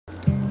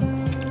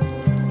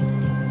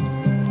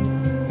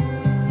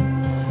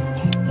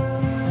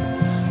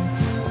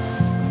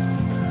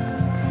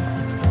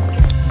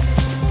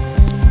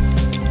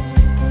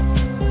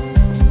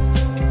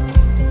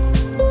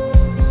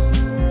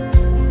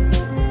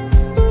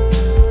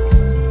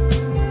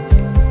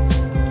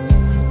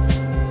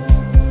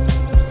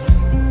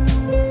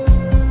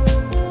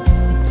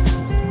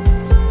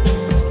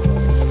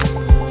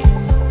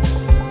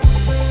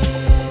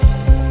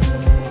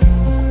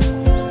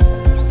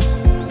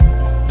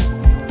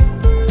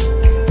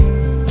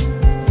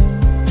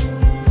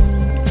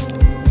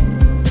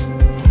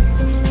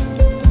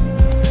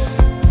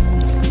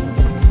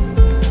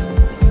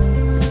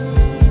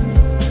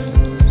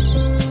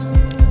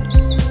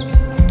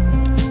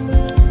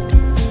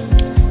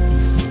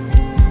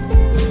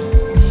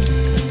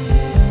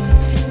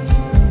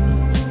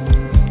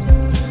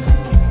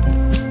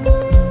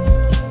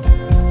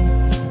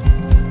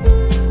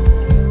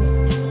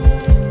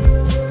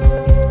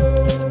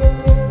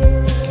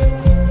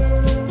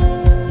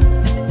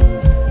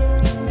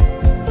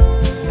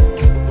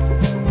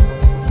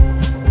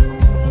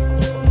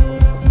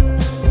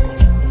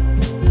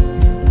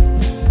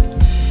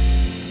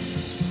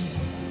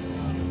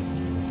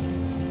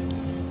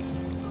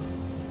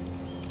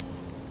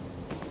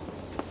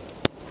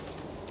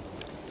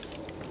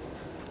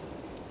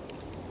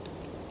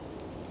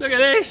Look at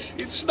this,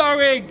 it's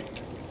snowing!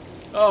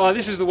 Oh,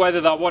 this is the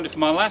weather that I wanted for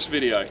my last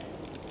video.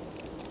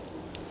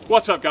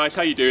 What's up guys,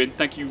 how you doing?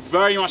 Thank you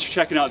very much for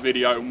checking out the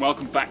video and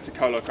welcome back to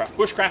KoloKraft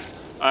Bushcraft.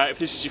 If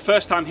this is your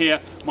first time here,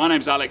 my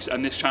name's Alex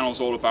and this channel is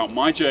all about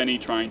my journey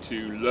trying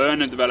to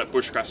learn and develop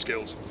bushcraft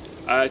skills.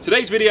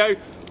 Today's video,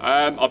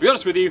 I'll be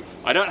honest with you,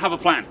 I don't have a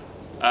plan.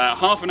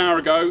 Half an hour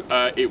ago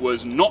it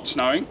was not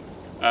snowing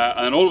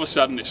and then all of a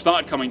sudden it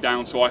started coming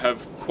down, so I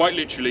have quite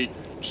literally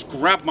just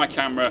grabbed my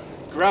camera,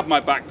 grabbed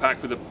my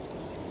backpack with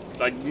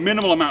a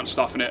minimal amount of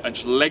stuff in it and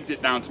just legged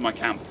it down to my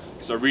camp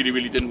because I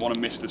really didn't want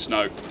to miss the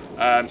snow.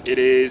 It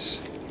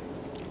is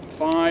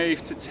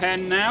 5 to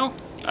 10 now.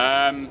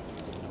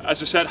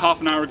 As I said,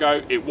 half an hour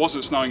ago it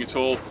wasn't snowing at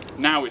all.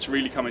 Now it's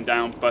really coming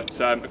down, but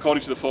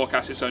according to the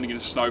forecast it's only going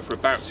to snow for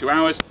about 2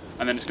 hours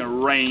and then it's going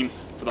to rain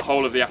for the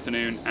whole of the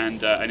afternoon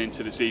and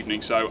into this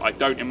evening. So I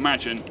don't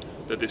imagine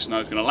that this snow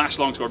is going to last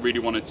long, so I really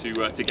wanted to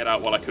get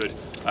out while I could.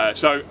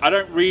 So I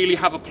don't really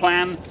have a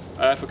plan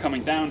for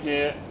coming down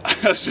here.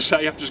 As I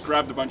say, I've just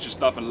grabbed a bunch of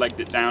stuff and legged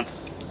it down.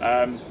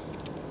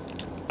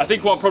 I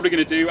think what I'm probably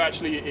going to do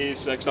actually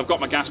is, because I've got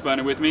my gas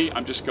burner with me,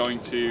 I'm just going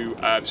to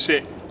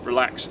sit,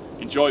 relax,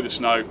 enjoy the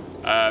snow,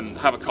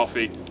 have a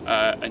coffee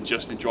and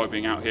just enjoy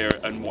being out here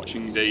and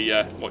watching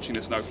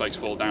the snowflakes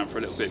fall down for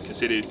a little bit,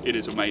 because it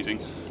is amazing.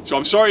 So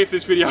I'm sorry if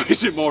this video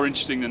isn't more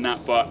interesting than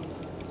that, but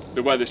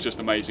the weather's just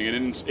amazing,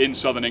 and in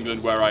southern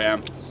England where I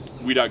am,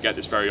 we don't get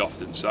this very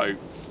often, so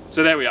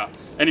there we are.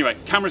 Anyway,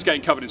 camera's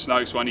getting covered in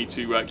snow, so I need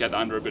to get that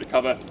under a bit of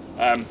cover.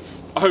 I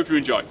hope you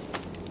enjoy.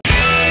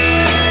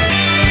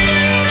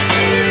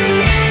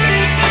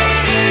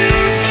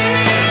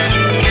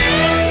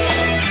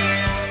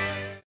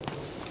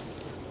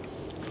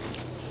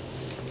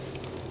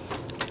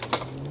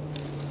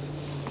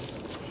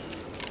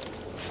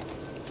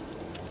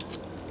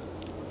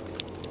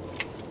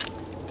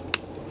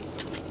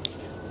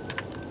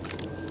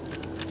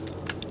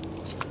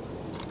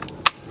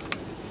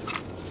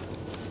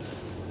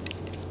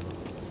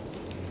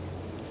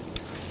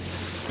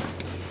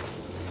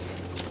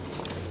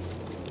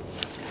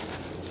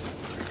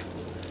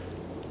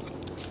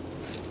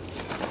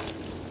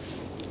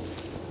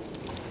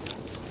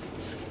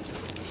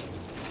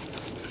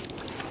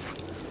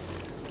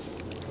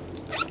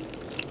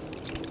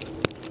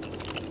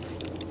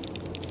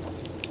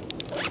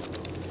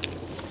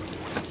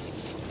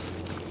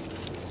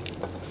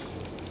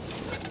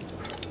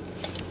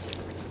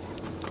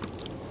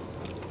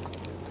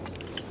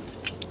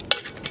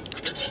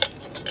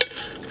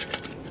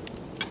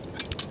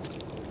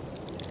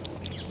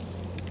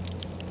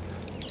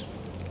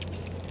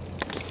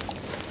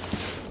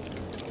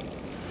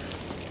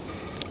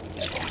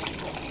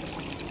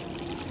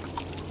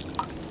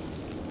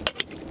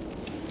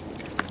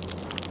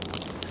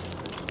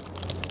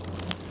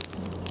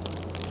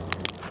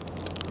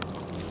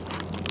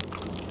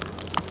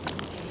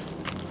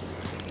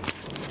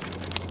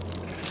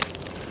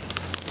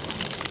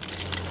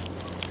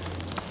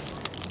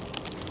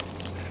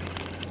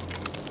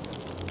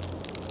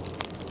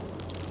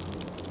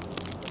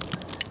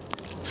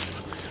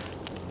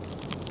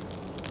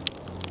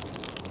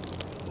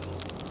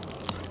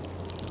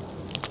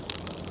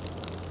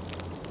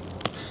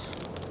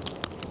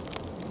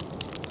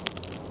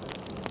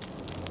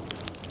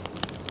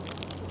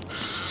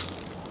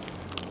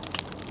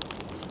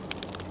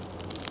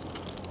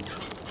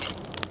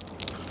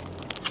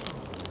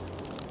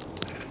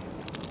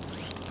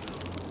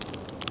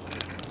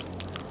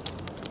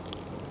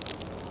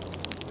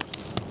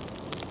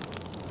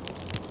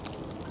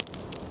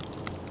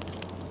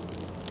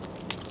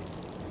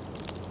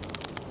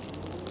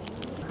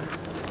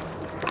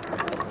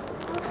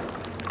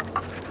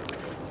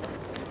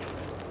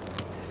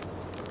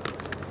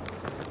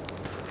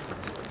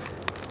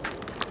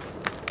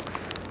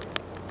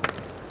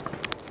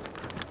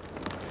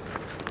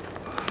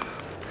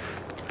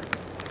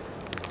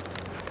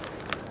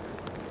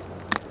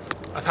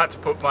 I've had to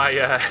put my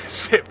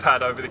sit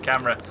pad over the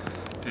camera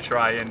to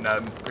try and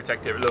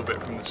protect it a little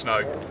bit from the snow.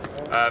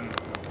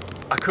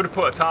 I could have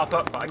put a tarp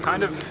up, but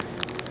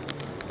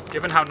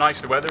given how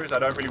nice the weather is, I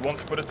don't really want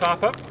to put a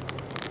tarp up.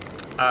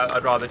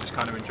 I'd rather just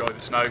kind of enjoy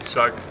the snow.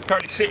 So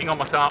currently sitting on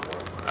my tarp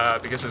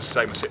because, as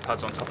I say, my sit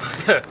pad's on top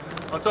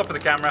of the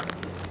camera.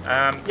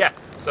 Yeah,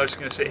 so I'm just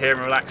going to sit here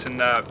and relax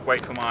and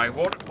wait for my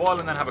water to boil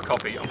and then have a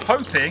coffee. I'm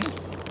hoping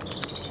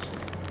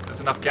there's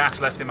enough gas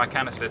left in my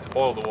canister to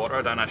boil the water.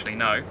 I don't actually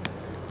know.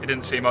 It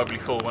didn't seem overly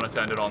full when I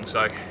turned it on,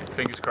 so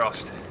fingers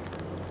crossed.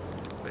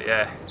 But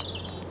yeah,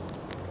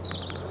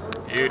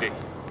 beauty.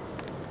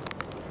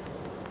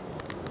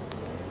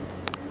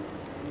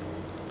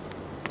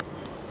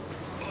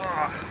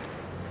 Oh,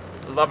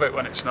 love it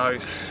when it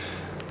snows.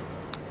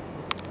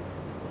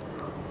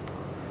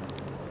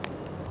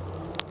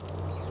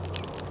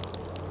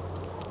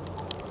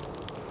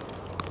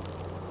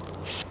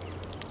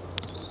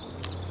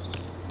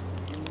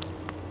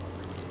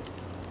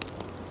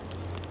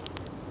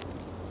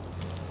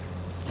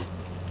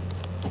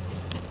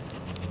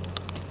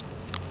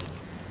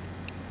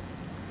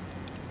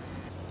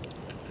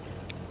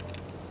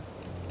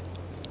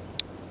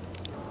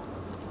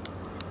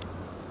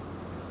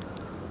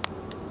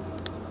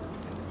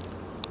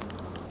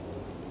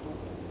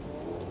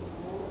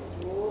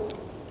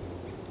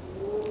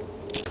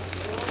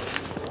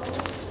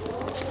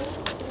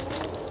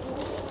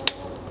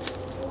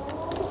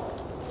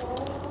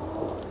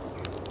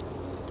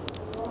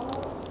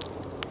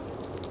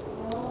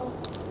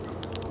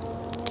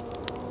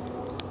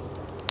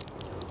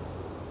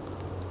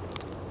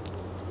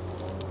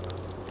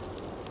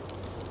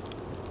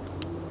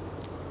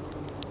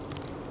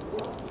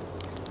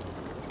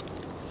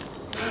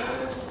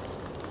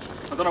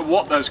 don't know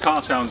what those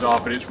car sounds are,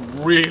 but it's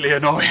really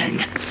annoying.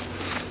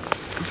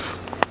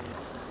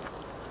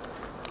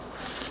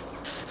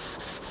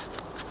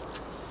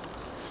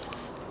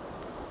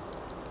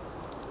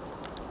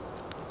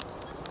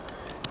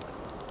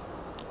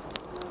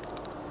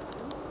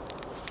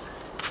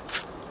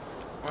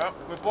 Well,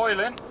 we're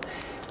boiling.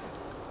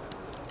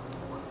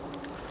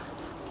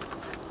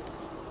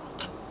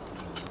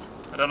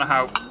 I don't know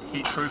how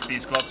heat-proof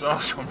these gloves are,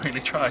 so I'm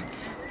really trying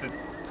to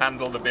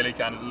handle the billy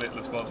can as little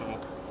as possible.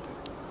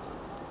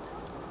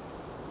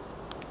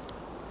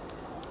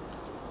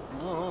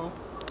 Whoa.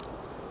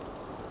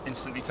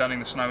 Instantly turning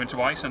the snow into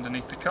ice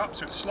underneath the cup,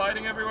 so it's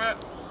sliding everywhere.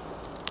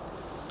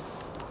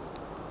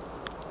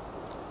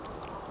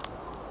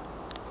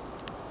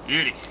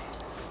 Beauty.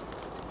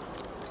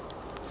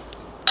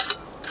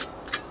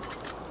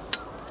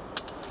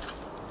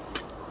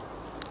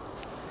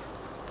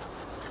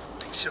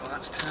 Make sure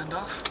that's turned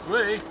off.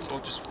 Whee! Or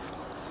just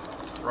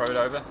throw it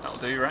over, that'll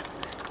do, right?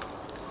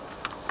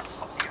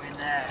 Pop you in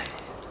there.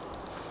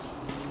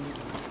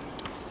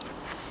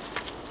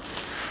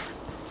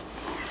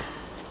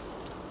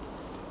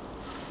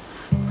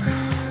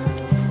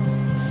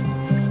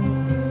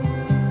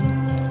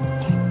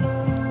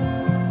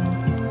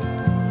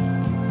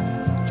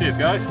 Cheers,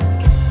 guys.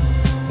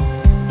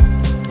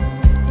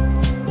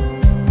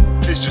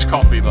 It's just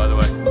coffee, by the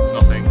way. There's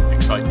nothing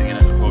exciting in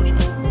it,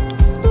 unfortunately.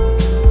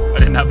 I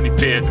didn't have any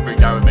beer to bring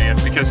down with me, and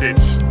because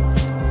it's,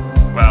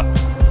 well,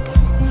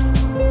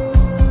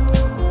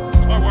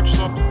 I watched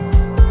some.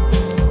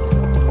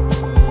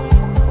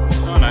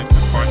 Oh no, not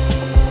quite.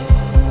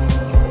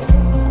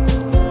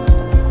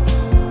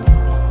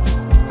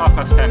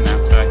 10:30 now,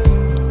 so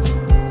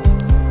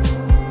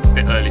a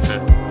bit early for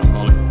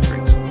alcoholic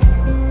drinks.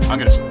 I'm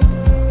gonna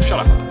shut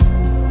up.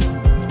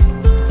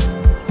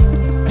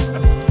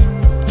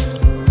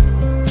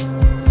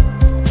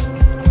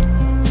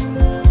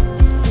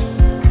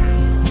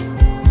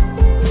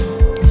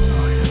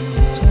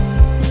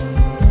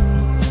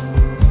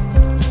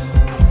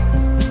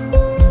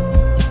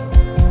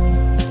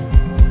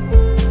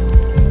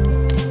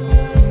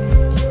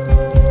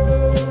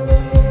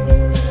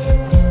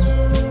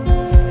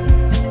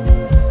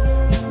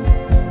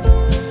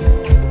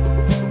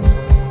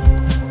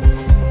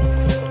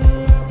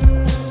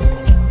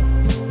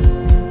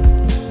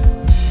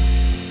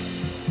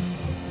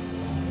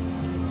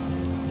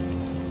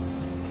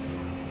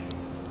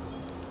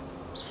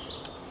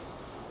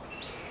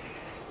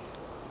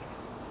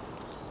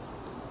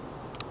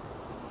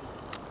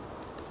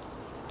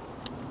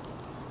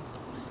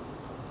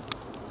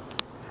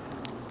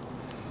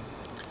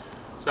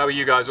 So how are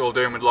you guys all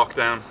doing with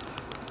lockdown?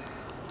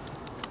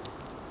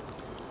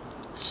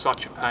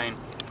 Such a pain.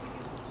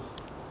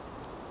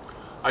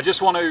 I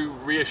just want to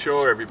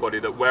reassure everybody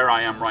that where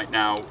I am right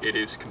now, it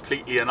is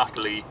completely and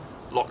utterly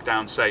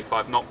lockdown safe.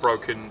 I've not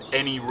broken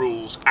any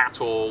rules at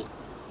all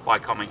by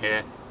coming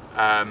here.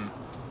 The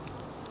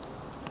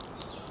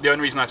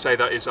only reason I say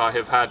that is I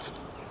have had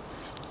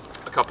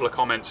a couple of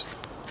comments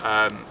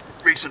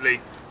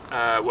recently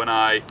when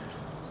I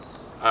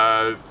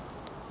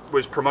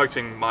was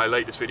promoting my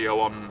latest video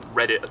on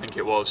Reddit, I think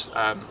it was.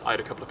 I had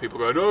a couple of people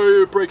going, "Oh,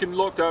 you're breaking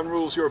lockdown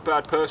rules, you're a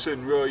bad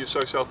person, oh, you're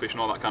so selfish,"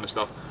 and all that kind of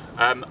stuff.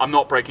 I'm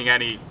not breaking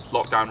any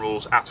lockdown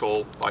rules at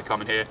all by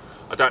coming here.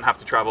 I don't have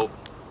to travel.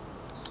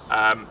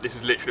 This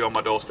is literally on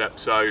my doorstep,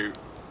 so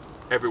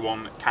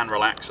everyone can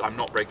relax. I'm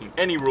not breaking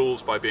any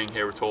rules by being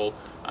here at all,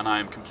 and I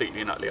am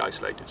completely and utterly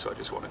isolated, so I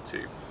just wanted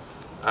to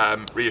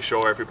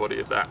reassure everybody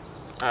of that.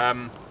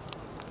 But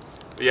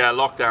yeah,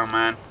 lockdown,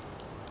 man.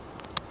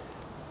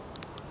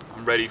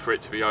 I'm ready for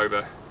it to be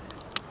over.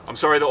 I'm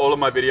sorry that all of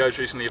my videos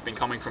recently have been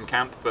coming from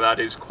camp, but that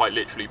is quite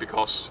literally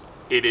because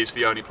it is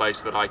the only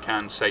place that I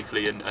can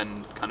safely and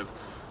kind of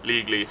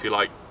legally, if you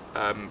like,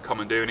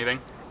 come and do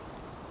anything.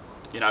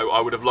 You know, I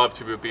would have loved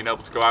to have been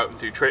able to go out and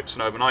do trips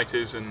and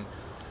overnighters and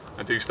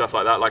do stuff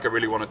like that. Like, I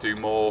really want to do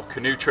more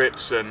canoe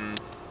trips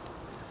and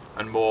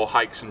more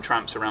hikes and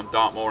tramps around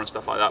Dartmoor and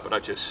stuff like that, but I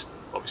just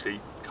obviously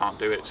can't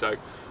do it. So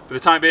for the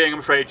time being, I'm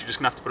afraid you're just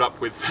gonna have to put up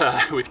with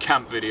with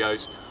camp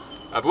videos.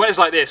 But when it's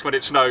like this, when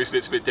it snows and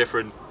it's a bit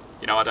different,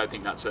 you know, I don't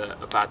think that's a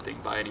bad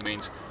thing by any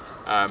means.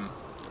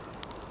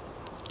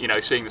 You know,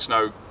 seeing the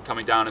snow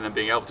coming down and then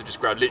being able to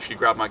just literally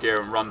grab my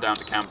gear and run down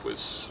to camp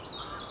was,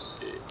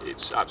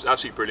 it's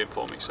absolutely brilliant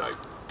for me. So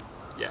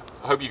yeah,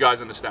 I hope you guys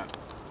understand.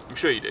 I'm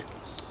sure you do.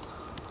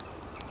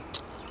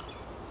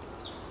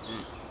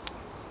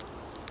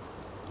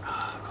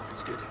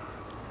 Coffee's good.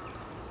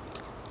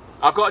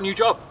 I've got a new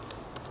job.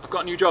 I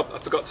forgot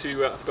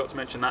to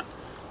mention that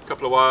a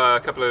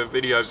couple of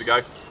videos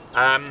ago.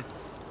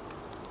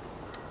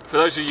 For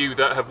those of you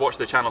that have watched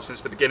the channel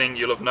since the beginning,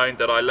 you'll have known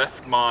that I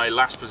left my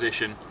last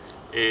position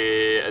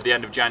at the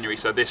end of January.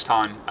 So this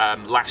time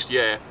last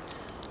year,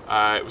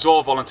 it was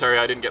all voluntary.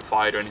 I didn't get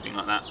fired or anything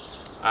like that.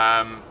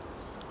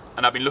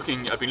 And I've been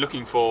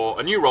looking for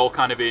a new role,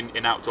 kind of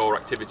in outdoor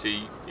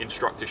activity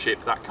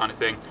instructorship, that kind of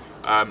thing,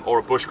 or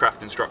a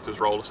bushcraft instructor's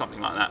role or something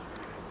like that.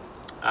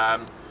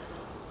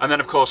 And then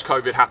of course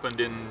COVID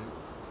happened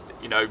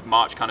you know,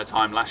 March kind of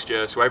time last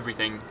year, so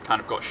everything kind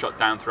of got shut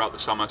down throughout the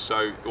summer,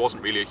 so there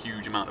wasn't really a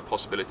huge amount of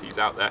possibilities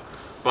out there.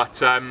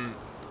 But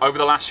over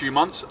the last few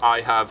months,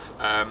 I have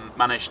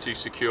managed to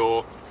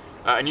secure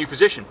a new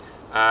position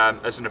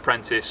as an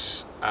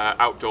apprentice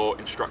outdoor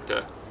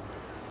instructor.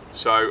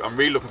 So I'm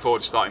really looking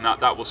forward to starting that.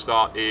 That will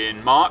start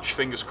in March,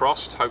 fingers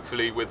crossed,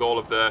 hopefully with all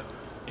of the,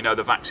 you know,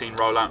 the vaccine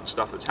rollout and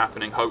stuff that's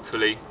happening.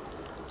 Hopefully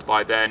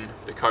by then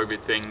the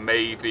COVID thing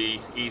may be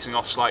easing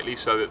off slightly,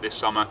 so that this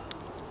summer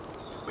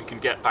we can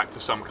get back to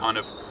some kind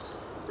of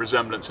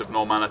resemblance of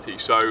normality.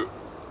 So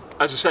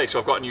as I say, so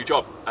I've got a new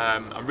job.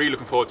 I'm really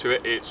looking forward to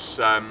it. It's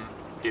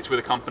with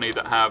a company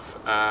that have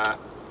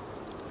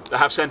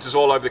centres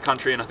all over the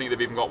country, and I think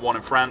they've even got one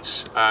in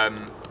France.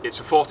 It's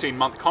a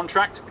 14-month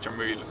contract, which I'm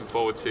really looking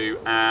forward to,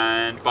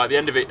 and by the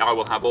end of it I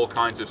will have all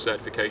kinds of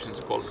certifications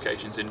and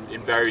qualifications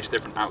in various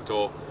different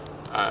outdoor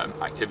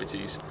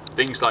activities,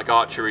 things like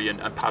archery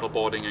and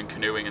paddleboarding and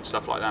canoeing and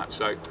stuff like that.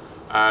 So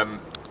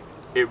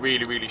it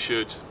really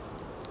should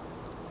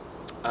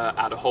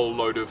add a whole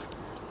load of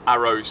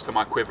arrows to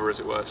my quiver, as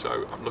it were.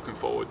 So I'm looking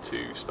forward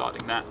to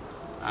starting that.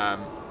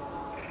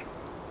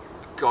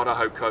 God, I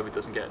hope COVID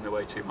doesn't get in the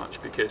way too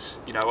much,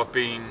 because, you know, I've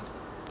been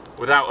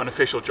without an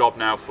official job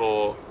now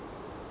for,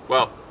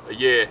 well, a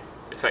year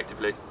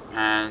effectively,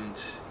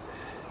 and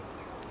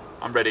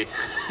I'm ready.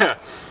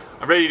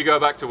 I'm ready to go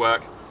back to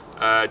work,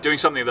 doing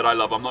something that I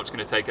love. I'm not just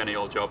going to take any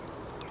old job.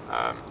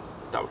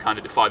 That would kind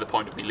of defy the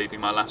point of me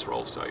leaving my last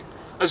role. So,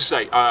 as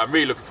I say, I'm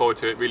really looking forward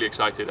to it, really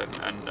excited,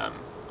 and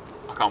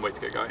I can't wait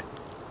to get going.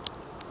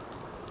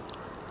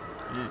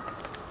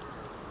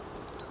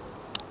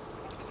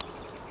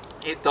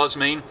 It does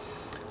mean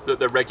that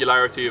the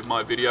regularity of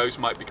my videos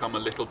might become a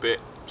little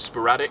bit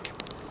sporadic.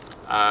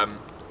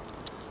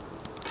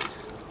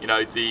 You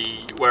know,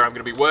 where I'm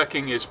going to be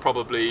working is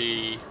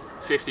probably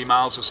 50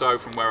 miles or so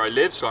from where I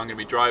live, so I'm going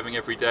to be driving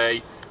every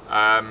day.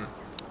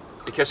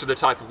 Because of the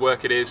type of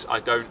work it is,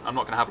 I'm not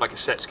going to have like a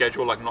set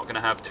schedule. Like, I'm not going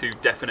to have 2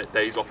 definite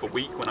days off a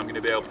week when I'm going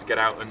to be able to get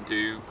out and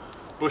do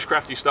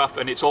bushcrafty stuff.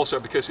 And it's also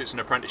because it's an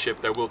apprenticeship,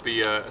 there will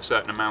be a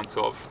certain amount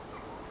of,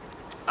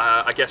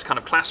 I guess, kind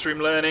of classroom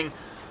learning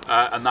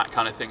and that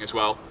kind of thing as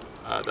well,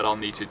 that I'll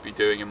need to be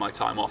doing in my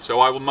time off. So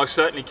I will most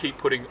certainly keep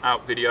putting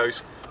out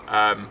videos.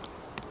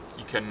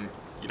 You can,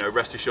 you know,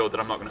 rest assured that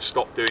I'm not going to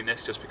stop doing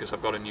this just because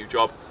I've got a new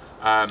job.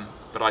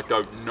 But I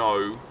don't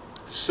know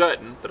for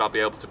certain that I'll be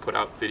able to put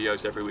out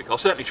videos every week. I'll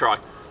certainly try.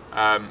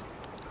 As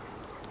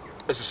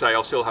I say,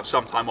 I'll still have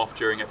some time off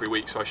during every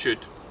week, so I should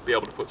be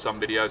able to put some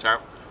videos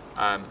out.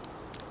 I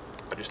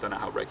just don't know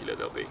how regular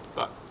they'll be,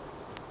 but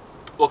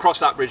we'll cross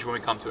that bridge when we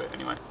come to it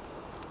anyway.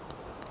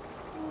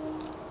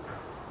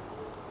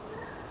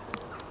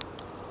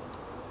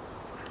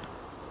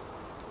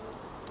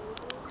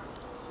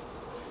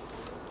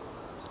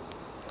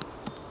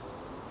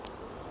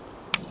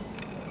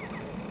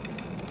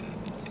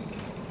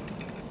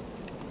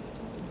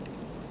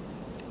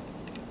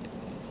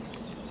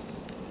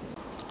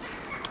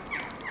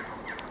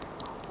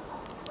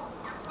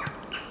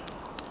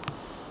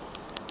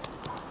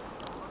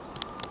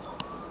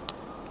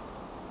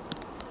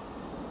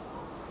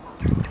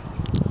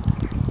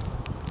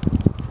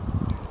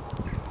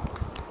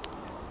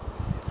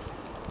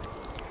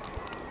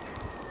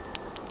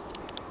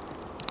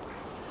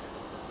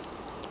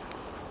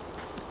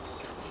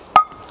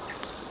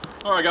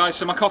 Alright guys,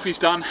 so my coffee's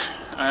done,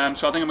 so I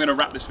think I'm going to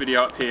wrap this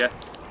video up here.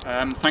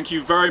 Thank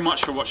you very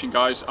much for watching,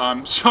 guys.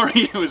 I'm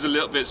sorry it was a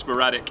little bit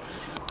sporadic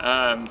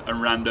and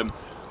random.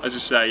 As I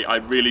say, I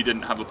really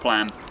didn't have a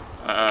plan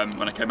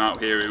when I came out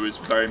here. It was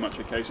very much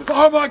a case of,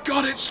 oh my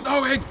god, it's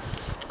snowing!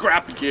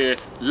 Grab the gear,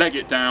 leg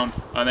it down,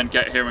 and then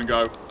get here and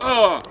go,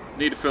 oh,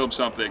 need to film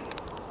something.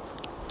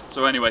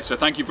 So anyway, so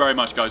thank you very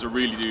much, guys. I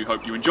really do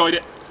hope you enjoyed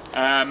it.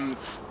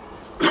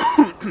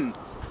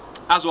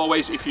 As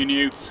always, if you're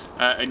new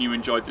and you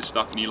enjoyed this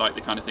stuff and you like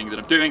the kind of thing that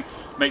I'm doing,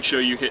 make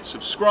sure you hit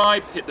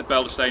subscribe, hit the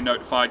bell to stay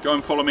notified. Go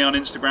and follow me on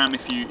Instagram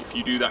if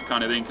you do that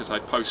kind of thing, because I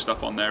post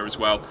stuff on there as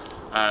well.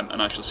 And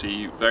I shall see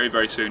you very,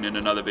 very soon in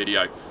another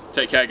video.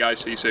 Take care, guys.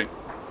 See you soon.